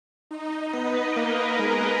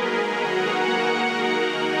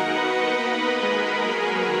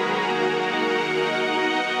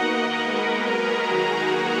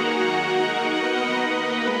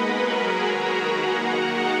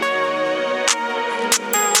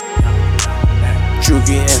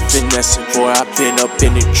Juggy and finessing, boy, I been up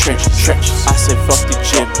in the trenches. I said fuck the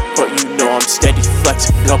gym, but you know I'm steady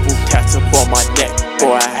flexing. Couple tats up on my neck,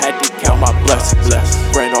 boy, I had to count my blessings.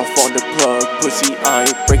 Ran off on the plug, pussy, I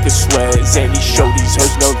ain't breaking sweat. Zanny show these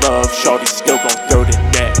hoes no love, shorty still gon' throw the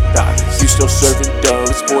net. You still serving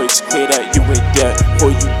dubs, boy, it's clear that you in debt.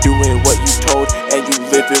 Boy, you doing what you told, and you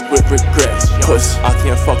living with regrets. Cause I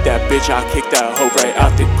can't fuck that bitch, I kick that hoe right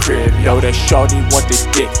out the crib. Yo, that shorty want the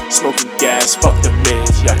dick, smoking gas, fuck the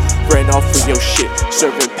mids. Yeah, ran off with your shit,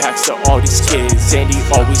 serving packs to all these kids. Zanny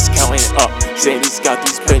always counting up, Zanny's got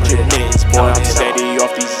these Benjamins. Boy, I'm steady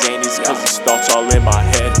off these Zannies, cause these thoughts all in my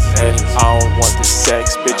head. And I don't want the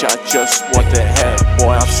sex, bitch, I just want the head.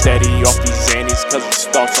 Boy, I'm steady off these Zannies, cause these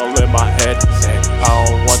thoughts all in my head. I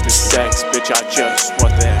don't want the sex, bitch, I just want